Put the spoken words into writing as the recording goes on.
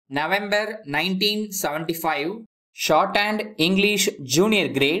November 1975, Shorthand English Junior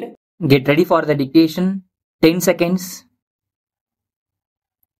Grade. Get ready for the dictation. 10 seconds.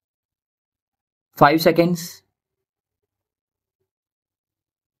 5 seconds.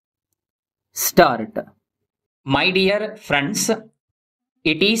 Start. My dear friends,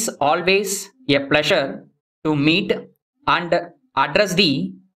 it is always a pleasure to meet and address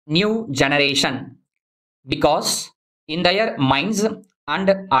the new generation because in their minds and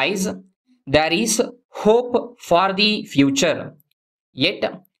eyes there is hope for the future. Yet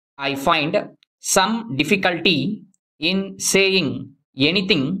I find some difficulty in saying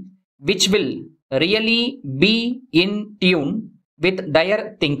anything which will really be in tune with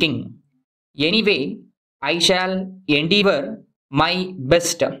their thinking. Anyway, I shall endeavor my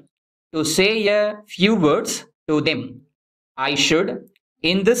best to say a few words to them. I should,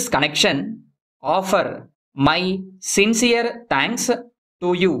 in this connection, offer my sincere thanks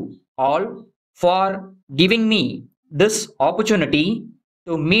to you all for giving me this opportunity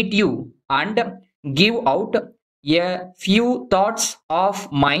to meet you and give out a few thoughts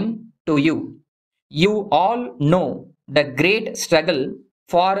of mine to you. You all know the great struggle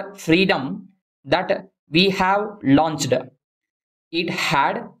for freedom that we have launched. It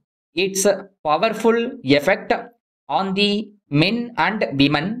had its powerful effect on the men and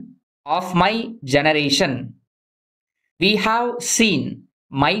women of my generation. We have seen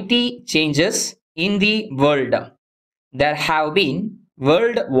mighty changes in the world. There have been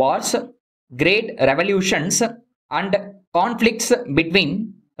world wars, great revolutions, and conflicts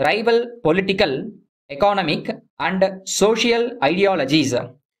between rival political, economic, and social ideologies.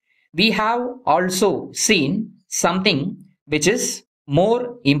 We have also seen something which is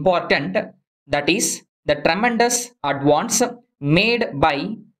more important, that is the tremendous advance made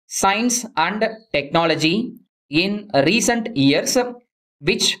by science and technology in recent years,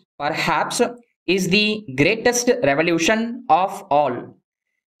 which perhaps is the greatest revolution of all.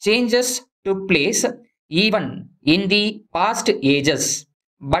 Changes took place even in the past ages,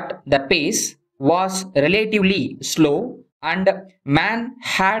 but the pace was relatively slow and man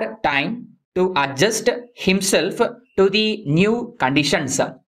had time to adjust himself to the new conditions.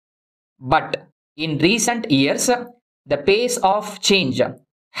 But in recent years, the pace of change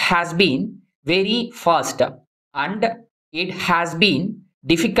has been very fast and it has been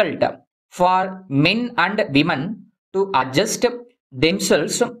difficult for men and women to adjust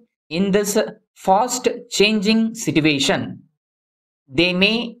themselves in this fast changing situation. They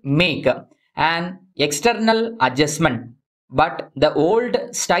may make an external adjustment, but the old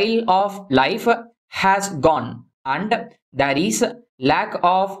style of life has gone and there is lack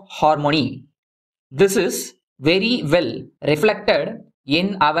of harmony. This is very well reflected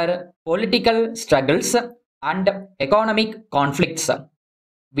in our political struggles and economic conflicts.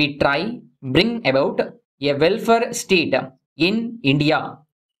 We try bring about a welfare state in India.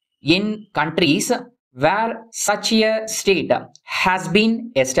 In countries where such a state has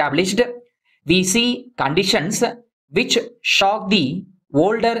been established, we see conditions which shock the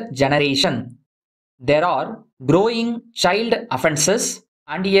older generation. There are growing child offences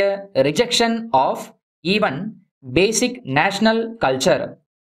and a rejection of even basic national culture.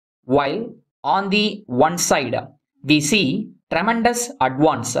 While on the one side we see tremendous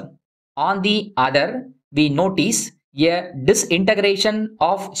advance, on the other we notice a disintegration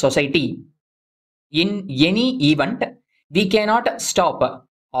of society. In any event, we cannot stop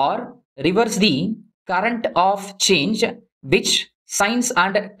or reverse the current of change which science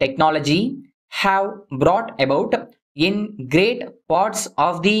and technology have brought about in great parts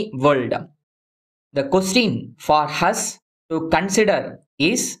of the world. The question for us to consider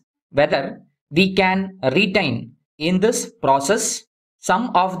is whether we can retain in this process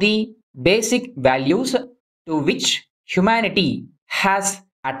some of the basic values to which humanity has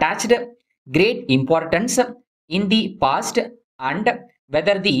attached great importance in the past and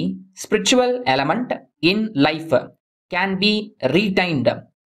whether the spiritual element in life can be retained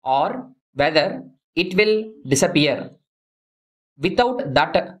or whether it will disappear. Without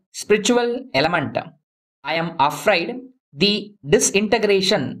that spiritual element, I am afraid the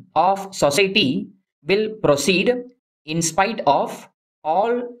disintegration of society will proceed in spite of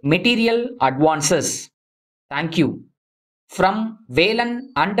all material advances. Thank you. From Velan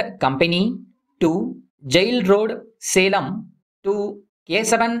and Company to Jail Road, Salem to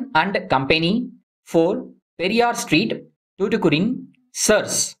Kesavan and Company, 4 Periyar Street, Tuticorin.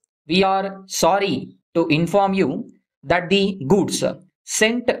 Sirs, we are sorry to inform you that the goods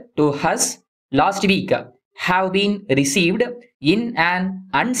sent to us last week have been received in an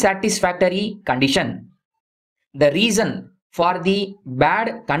unsatisfactory condition. The reason for the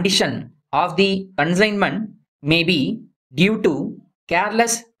bad condition of the consignment may be due to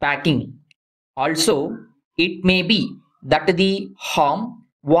careless packing. Also, it may be that the harm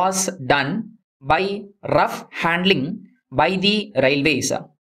was done by rough handling by the railways.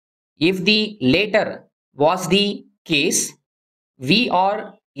 If the latter was the case, we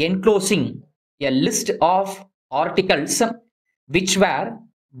are enclosing a list of articles which were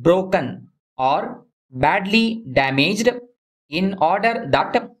broken or badly damaged in order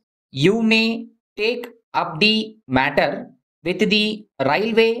that you may take up the matter with the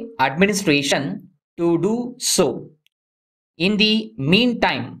railway administration to do so. In the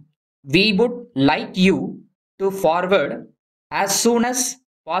meantime, we would like you to forward as soon as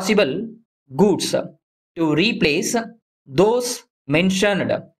possible goods to replace those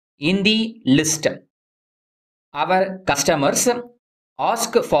mentioned in the list. Our customers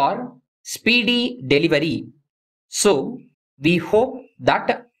ask for speedy delivery, so we hope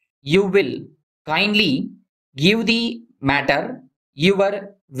that you will kindly give the matter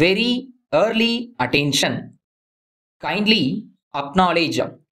your very early attention. Kindly acknowledge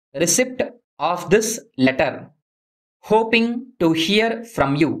receipt of this letter. Hoping to hear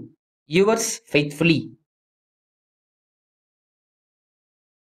from you. Yours faithfully.